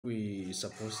we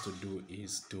supposed to do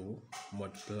is to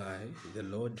multiply the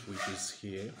load which is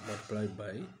here multiplied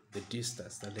by the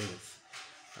distance, the length,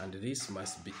 and this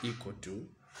must be equal to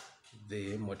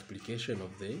the multiplication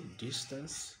of the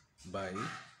distance by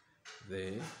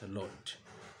the load.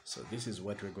 So this is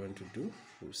what we're going to do.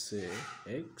 We'll say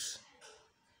x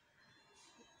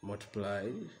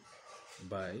multiplied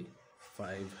by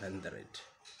 500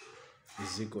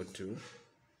 is equal to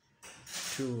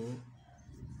 2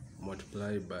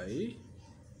 multiplied by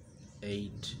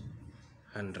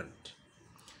 800.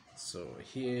 So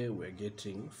here we're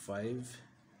getting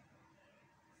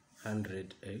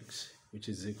 500x, which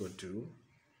is equal to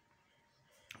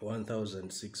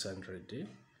 1600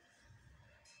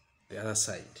 the other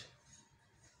side.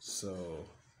 So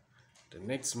the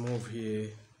next move here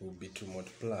will be to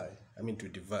multiply, to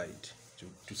divide,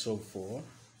 to solve for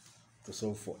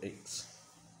x.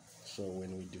 So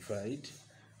when we divide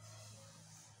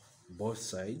both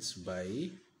sides by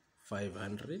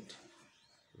 500,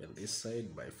 and this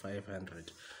side by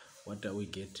 500, what are we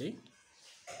getting?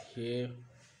 Here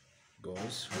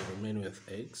goes, we remain with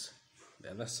x.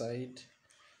 The other side,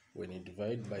 when you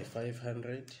divide by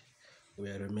 500, we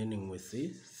are remaining with the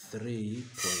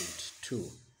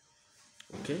 3.2.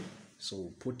 okay, so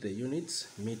we'll put the units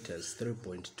meters,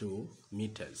 3.2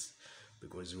 meters,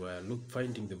 because we are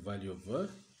finding the value of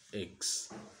x.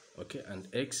 Okay, and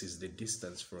x is the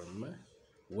distance from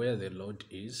where the load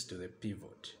is to the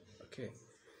pivot. Okay,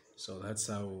 so that's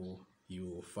how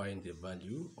you find the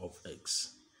value of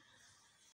x.